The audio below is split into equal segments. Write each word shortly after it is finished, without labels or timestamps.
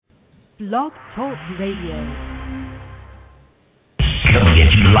Blog Talk Radio. Coming at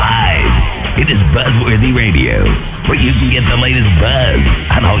you live. It is Buzzworthy Radio, where you can get the latest buzz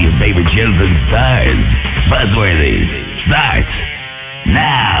on all your favorite shows and stars. Buzzworthy starts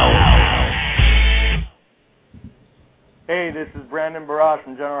now. Hey, this is Brandon Barras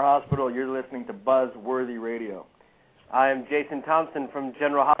from General Hospital. You're listening to Buzzworthy Radio. I'm Jason Thompson from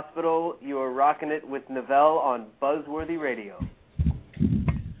General Hospital. You are rocking it with Novell on Buzzworthy Radio.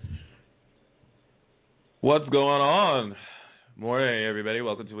 What's going on? Morning, everybody.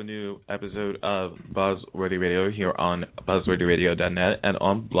 Welcome to a new episode of Buzzworthy Radio here on buzzworthyradio.net and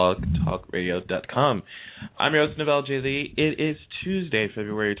on blogtalkradio.com. I'm your host, Novell J. It is Tuesday,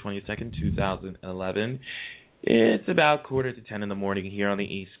 February 22nd, 2011. It's about 9:45 in the morning here on the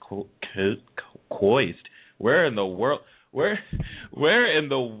East Coast. Where in the world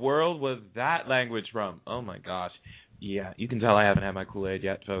was that language from? Oh, my gosh. Yeah, you can tell I haven't had my Kool-Aid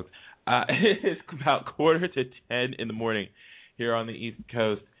yet, folks. It's about 9:45 in the morning here on the East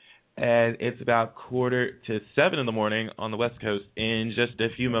Coast, and it's about 6:45 in the morning on the West Coast. In just a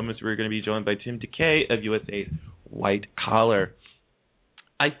few moments, we're going to be joined by Tim DEKAY of USA's White Collar.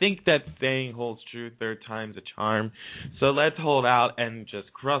 I think that saying holds true, third time's a charm, so let's hold out and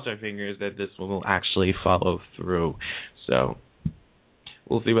just cross our fingers that this one will actually follow through. So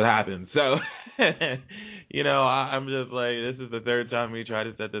we'll see what happens. So, I'm just like, this is the third time we try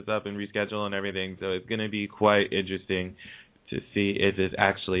to set this up and reschedule and everything, so it's going to be quite interesting to see if this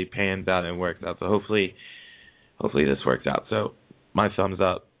actually pans out and works out. So hopefully this works out. So my thumbs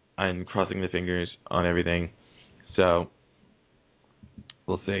up. I'm crossing the fingers on everything. So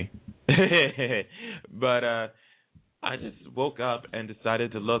we'll see. But I just woke up and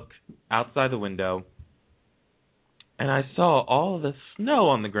decided to look outside the window, and I saw all the snow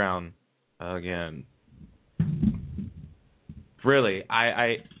on the ground again. Really,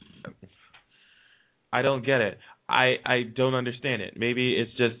 I don't get it. I don't understand it. Maybe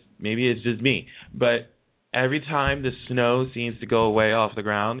it's just me. But every time the snow seems to go away off the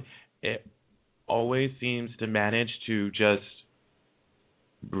ground, it always seems to manage to just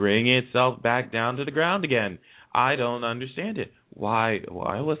bring itself back down to the ground again. I don't understand it. Why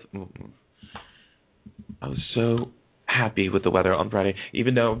was I was so happy with the weather on Friday,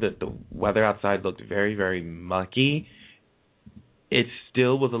 even though the weather outside looked very, very mucky. It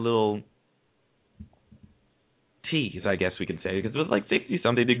still was a little tease, I guess we can say, because it was like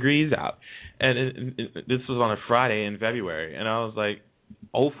 60-something degrees out. And this was on a Friday in February. And I was like,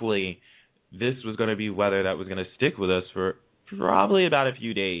 hopefully this was going to be weather that was going to stick with us for probably about a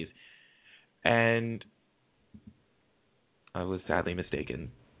few days. And I was sadly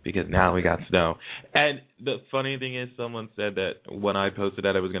mistaken, because now we got snow. And the funny thing is, someone said that when I posted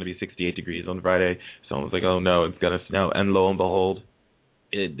that it was going to be 68 degrees on Friday, someone was like, oh no, it's going to snow. And lo and behold,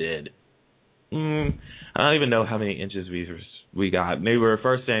 it did. I don't even know how many inches we got. They were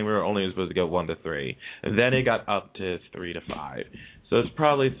first saying we were only supposed to get 1 to 3. And then it got up to 3 to 5. So it's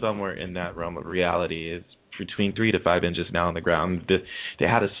probably somewhere in that realm of reality. It's between 3 to 5 inches now on the ground. They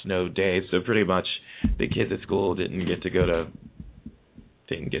had a snow day, so pretty much the kids at school didn't get to go to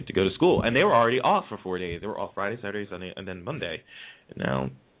school, and they were already off for 4 days. They were off Friday, Saturday, Sunday, and then Monday. And now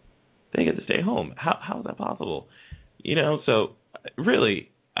they get to stay home. How is that possible? So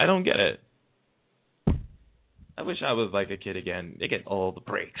really, I don't get it. I wish I was like a kid again. They get all the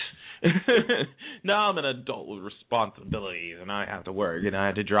breaks. Now I'm an adult with responsibilities, and I have to work, and I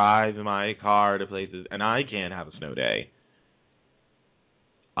have to drive my car to places, and I can't have a snow day.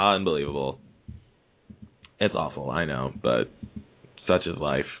 Unbelievable. It's awful, I know, but such is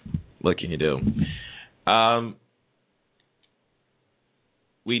life. What can you do?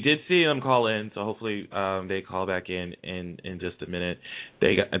 We did see them call in, so hopefully they call back in just a minute.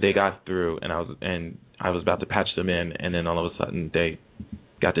 They got through, and I was about to patch them in, and then all of a sudden they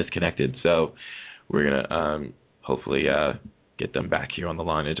got disconnected. So we're gonna hopefully get them back here on the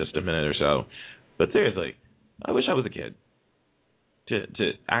line in just a minute or so. But seriously, I wish I was a kid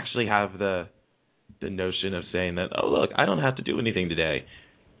to actually have the notion of saying that, oh, look, I don't have to do anything today.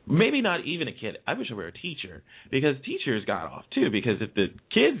 Maybe not even a kid. I wish I were a teacher, because teachers got off too, because if the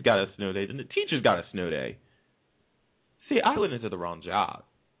kids got a snow day, then the teachers got a snow day. See, I went into the wrong job.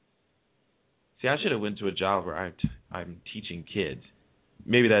 See, I should have went to a job where I'm teaching kids.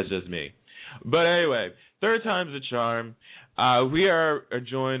 Maybe that's just me. But anyway, third time's a charm. We are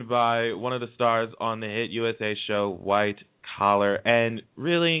joined by one of the stars on the hit USA show White Collar, and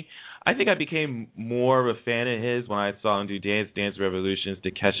really, I think I became more of a fan of his when I saw him do Dance Dance Revolutions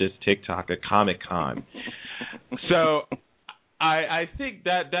to Kesha's TikTok at Comic-Con. So I think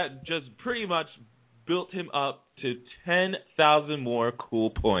that just pretty much built him up to 10,000 more cool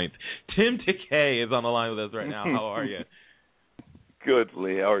points. Tim DEKAY is on the line with us right now. How are you? Good,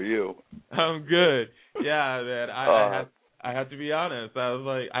 Lee. How are you? I'm good. Yeah, man. I have to be honest. I was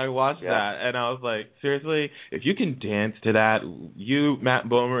like, I watched that, and I was like, seriously, if you can dance to that, you, Matt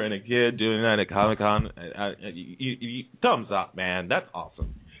Bomer, and a kid doing that at Comic-Con, you thumbs up, man. That's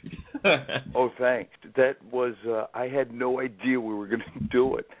awesome. Oh, thanks. That was, I had no idea we were going to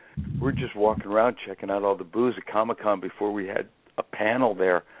do it. We're just walking around checking out all the booths at Comic-Con before we had a panel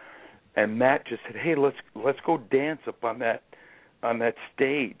there, and Matt just said, hey, let's go dance up on that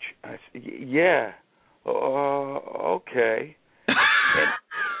stage. I said, yeah. Okay.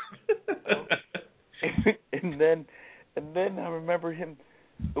 And then I remember him.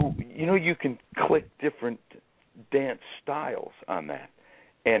 You know, you can click different dance styles on that,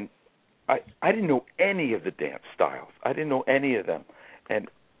 and I didn't know any of the dance styles. I didn't know any of them,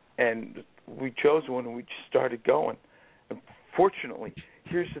 and we chose one and we just started going. And fortunately,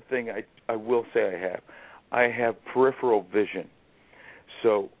 here's the thing I will say I have peripheral vision,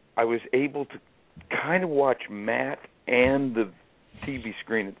 so I was able to kind of watch Matt and the TV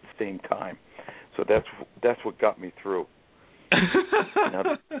screen at the same time. So that's what got me through.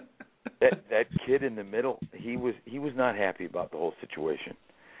 Now, that kid in the middle, he was not happy about the whole situation.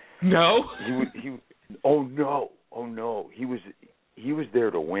 No. Oh no. He was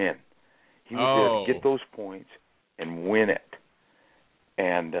there to win. He was there to get those points and win it.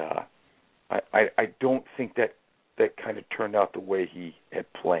 And I don't think that kind of turned out the way he had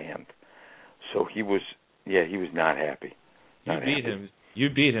planned. So he was not happy. You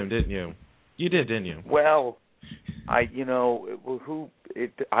beat him, didn't you? You did, didn't you? Well, I don't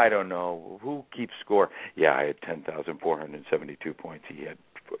know who keeps score. Yeah, I had 10,472 points. He had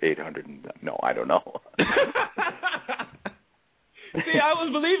 800. No, I don't know. See, I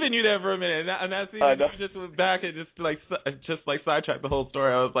was believing you there for a minute, and that's you just went back and just sidetracked the whole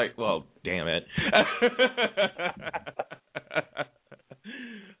story. I was like, well, damn it.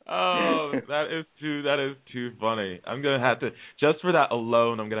 Oh, that is too funny. I'm gonna have to, just for that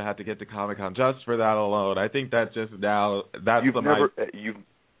alone, I'm gonna have to get to Comic-Con just for that alone. I think that's just now. That's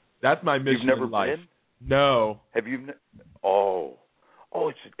that's my mission You've never in life. Been? No. Have you?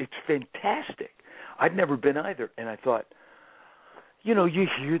 It's fantastic. I'd never been either, and I thought, you know, you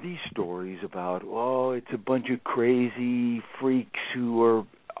hear these stories about, it's a bunch of crazy freaks who are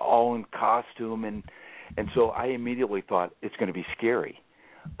all in costume, and so I immediately thought it's going to be scary.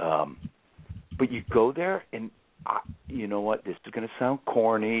 But you go there, and you know what? This is going to sound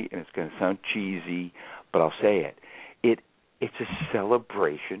corny, and it's going to sound cheesy, but I'll say it. It's a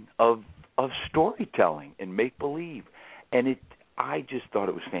celebration of storytelling and make-believe, and I just thought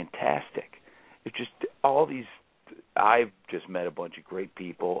it was fantastic. It's just all these. I've just met a bunch of great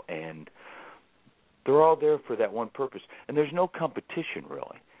people, and they're all there for that one purpose. And there's no competition,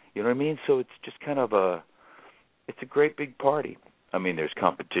 really. You know what I mean? So it's just kind of it's a great big party. I mean, there's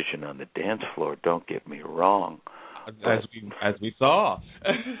competition on the dance floor, don't get me wrong. As we saw.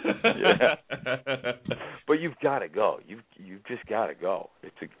 Yeah. But you've got to go. You've just got to go.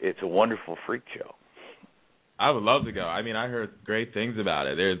 It's a wonderful freak show. I would love to go. I mean, I heard great things about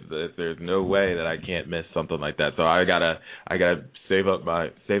it. There's no way that I can't miss something like that. So I gotta save up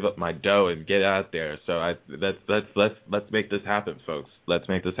my dough and get out there. So let's make this happen, folks. Let's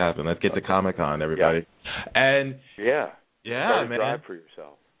make this happen. Let's get to Comic-Con, everybody. Yeah. And man. Drive for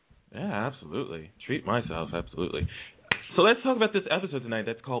yourself. Yeah, absolutely. Treat myself, absolutely. So let's talk about this episode tonight.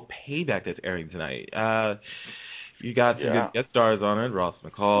 That's called Payback. That's airing tonight. You got some good guest stars on it. Ross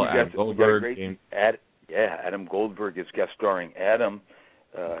McCall, Adam Goldberg. Adam Goldberg is guest starring. Adam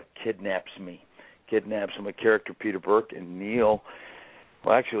kidnaps him, a character, Peter Burke, and Neil.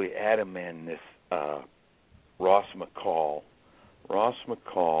 Well, actually, Adam and this Ross McCall. Ross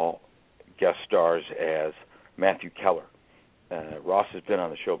McCall guest stars as Matthew Keller. Ross has been on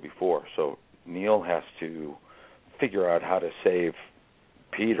the show before, so Neil has to figure out how to save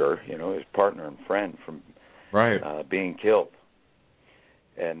Peter, you know, his partner and friend, from being killed.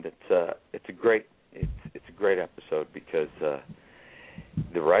 And it's a great episode because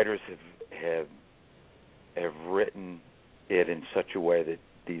the writers have written it in such a way that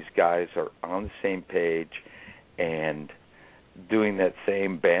these guys are on the same page and doing that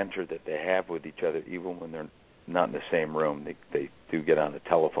same banter that they have with each other, even when they're not in the same room. They do get on a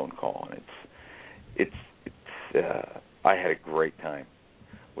telephone call, and it's I had a great time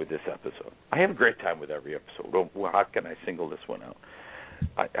with this episode. I have a great time with every episode. Well, how can I single this one out?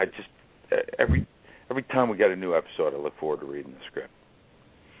 I just every time we get a new episode, I look forward to reading the script.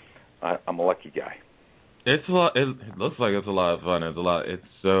 I'm a lucky guy. It's a lot. It looks like it's a lot of fun. It's a lot. It's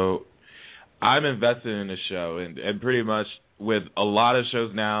so. I'm invested in the show, and pretty much with a lot of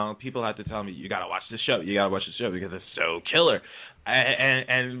shows now, people have to tell me, you got to watch the show. You got to watch the show because it's so killer.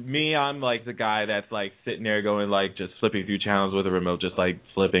 And me, I'm like the guy that's like sitting there going like just flipping through channels with a remote, just like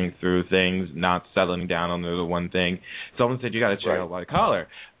flipping through things, not settling down on the one thing. Someone said, you got to check out White Collar.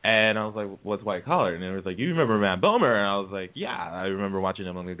 And I was like, what's White Collar? And it was like, you remember Matt Bomer? And I was like, yeah, I remember watching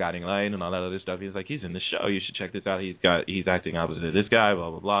him on The Guiding Light and all that other stuff. He's like, he's in the show. You should check this out. He's acting opposite of this guy, blah,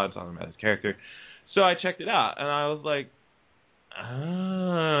 blah, blah. I'm talking about his character. So I checked it out, and I was like,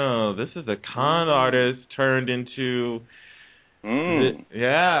 oh, this is a con artist turned into... FBI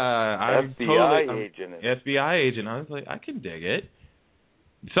agent. FBI agent. I was like, I can dig it.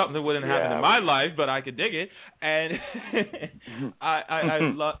 Something that wouldn't happen in my life, but I could dig it. And I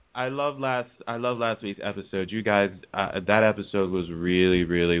love last week's episode. You guys, that episode was really,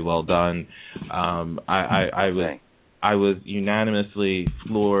 really well done. I was unanimously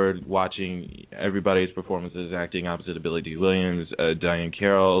floored watching everybody's performances acting opposite of Billy D. Williams, Diane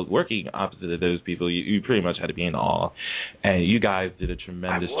Carroll, working opposite of those people. You pretty much had to be in awe. And you guys did a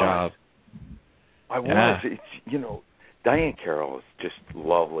tremendous job. I was. It's, Diane Carroll is just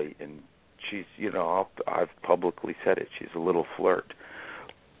lovely, and she's, I've publicly said it, she's a little flirt.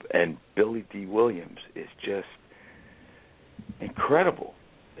 And Billy D. Williams is just incredible.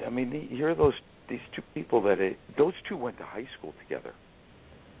 I mean, these two people those two went to high school together.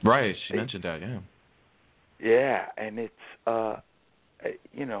 Right, she mentioned that, yeah. Yeah, and it's,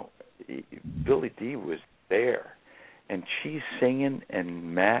 Billy D. was there, and she's singing,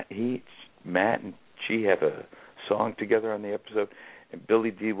 and Matt and she have a song together on the episode, and Billy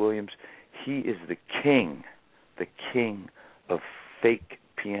D. Williams, he is the king of fake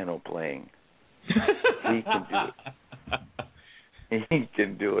piano playing. He can do it. He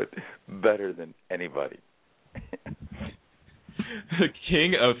can do it better than anybody. The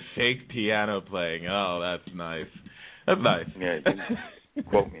king of fake piano playing. Oh, that's nice. That's nice. Yeah, you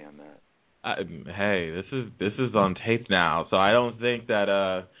quote me on that. Hey, this is on tape now, so I don't think that.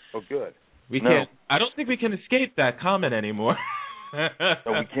 Oh, good. I don't think we can escape that comment anymore. No,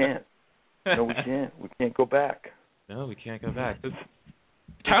 we can't. We can't go back. No, we can't go back.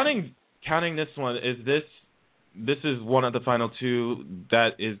 Counting this one, this is one of the final two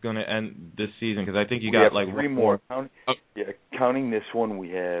that is going to end this season, because I think you got like three more. Counting this one, we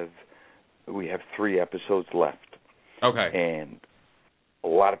have 3 episodes left. Okay. And a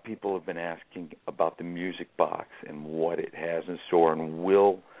lot of people have been asking about the music box and what it has in store, and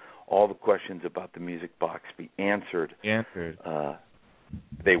will all the questions about the music box be answered?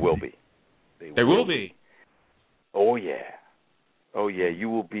 They will be. They will be. Oh yeah. You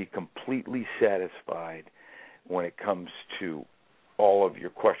will be completely satisfied when it comes to all of your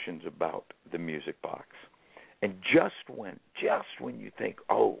questions about the music box. And just when you think,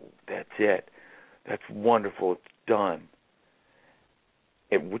 oh, that's it, that's wonderful, it's done,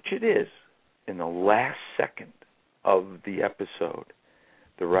 which it is, in the last second of the episode,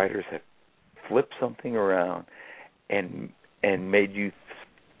 the writers have flipped something around and made you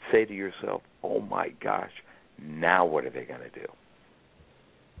say to yourself, oh my gosh, now what are they going to do?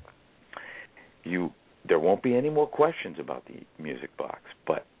 There won't be any more questions about the music box,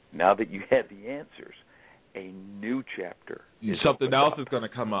 but now that you have the answers, a new chapter. Something else is going to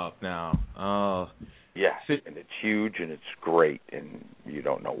come up now. Oh. Yes, and it's huge and it's great, and you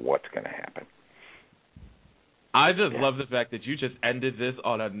don't know what's going to happen. I just love the fact that you just ended this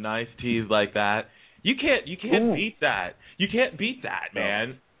on a nice tease like that. You can't beat that. You can't beat that,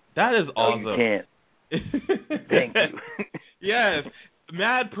 man. That is awesome. No, you can't. Thank you. Yes.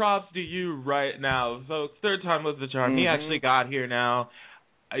 Mad props to you right now. So third time was the charm. Mm-hmm. He actually got here now.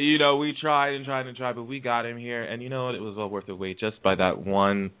 We tried, but we got him here. And you know what? It was well worth the wait just by that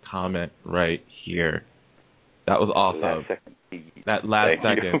one comment right here. That was awesome. That last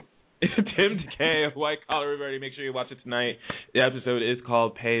second. Tim DEKAY of White Collar, everybody. Make sure you watch it tonight. The episode is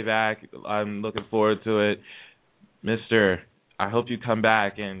called Payback. I'm looking forward to it. Mister, I hope you come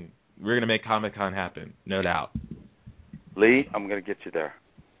back, and we're going to make Comic-Con happen, no doubt. Lee, I'm going to get you there.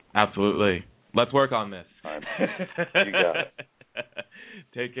 Absolutely. Let's work on this. You got it.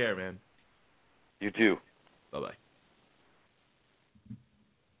 Take care, man. You too. Bye-bye.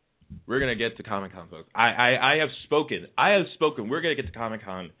 We're going to get to Comic-Con, folks. I have spoken. We're going to get to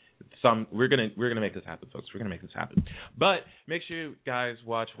Comic-Con. We're gonna make this happen, folks. We're gonna make this happen. But make sure you guys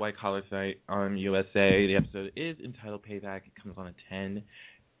watch White Collar tonight on USA. The episode is entitled Payback. It comes on at 10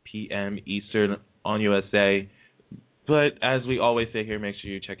 p.m. Eastern on USA. But as we always say here, make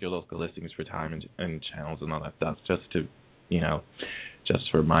sure you check your local listings for time and channels and all that stuff, just to, just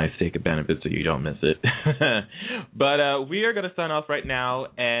for my sake of benefit, so you don't miss it. But we are gonna sign off right now,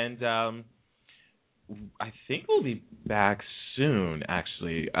 and I think we'll be back soon,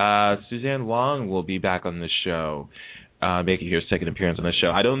 actually. Suzanne Wong will be back on the show, making her second appearance on the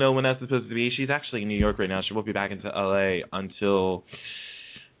show. I don't know when that's supposed to be. She's actually in New York right now. She won't be back into LA until,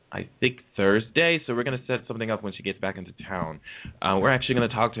 I think, Thursday, so we're going to set something up when she gets back into town. We're actually going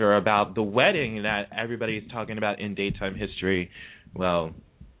to talk to her about the wedding that everybody's talking about in daytime history. Well,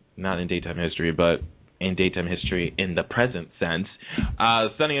 not in daytime history, but in daytime history in the present sense.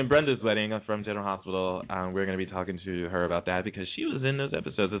 Sunny and Brenda's wedding from General Hospital. We're going to be talking to her about that because she was in those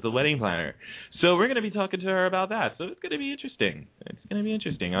episodes as the wedding planner. So we're going to be talking to her about that. So it's going to be interesting.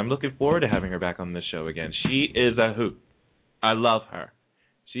 I'm looking forward to having her back on the show again. She is a hoot. I love her.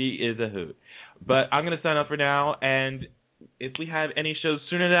 She is a hoot. But I'm going to sign up for now, and if we have any shows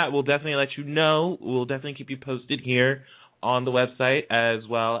sooner than that, we'll definitely let you know. We'll definitely keep you posted here on the website as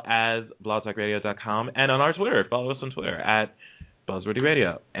well as blogtalkradio.com and on our Twitter. Follow us on Twitter at Buzzworthy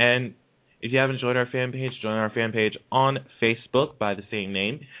Radio. And if you haven't joined our fan page, join our fan page on Facebook by the same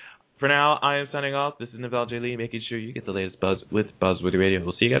name. For now, I am signing off. This is Neville J. Lee, making sure you get the latest buzz with Buzzworthy Radio.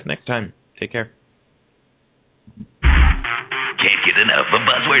 We'll see you guys next time. Take care. Can't get enough of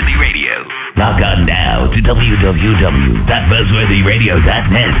Buzzworthy Radio. Log on now to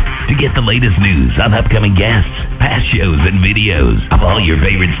www.buzzworthyradio.net to get the latest news on upcoming guests, past shows, and videos of all your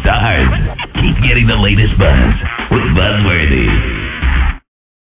favorite stars. Keep getting the latest buzz with Buzzworthy.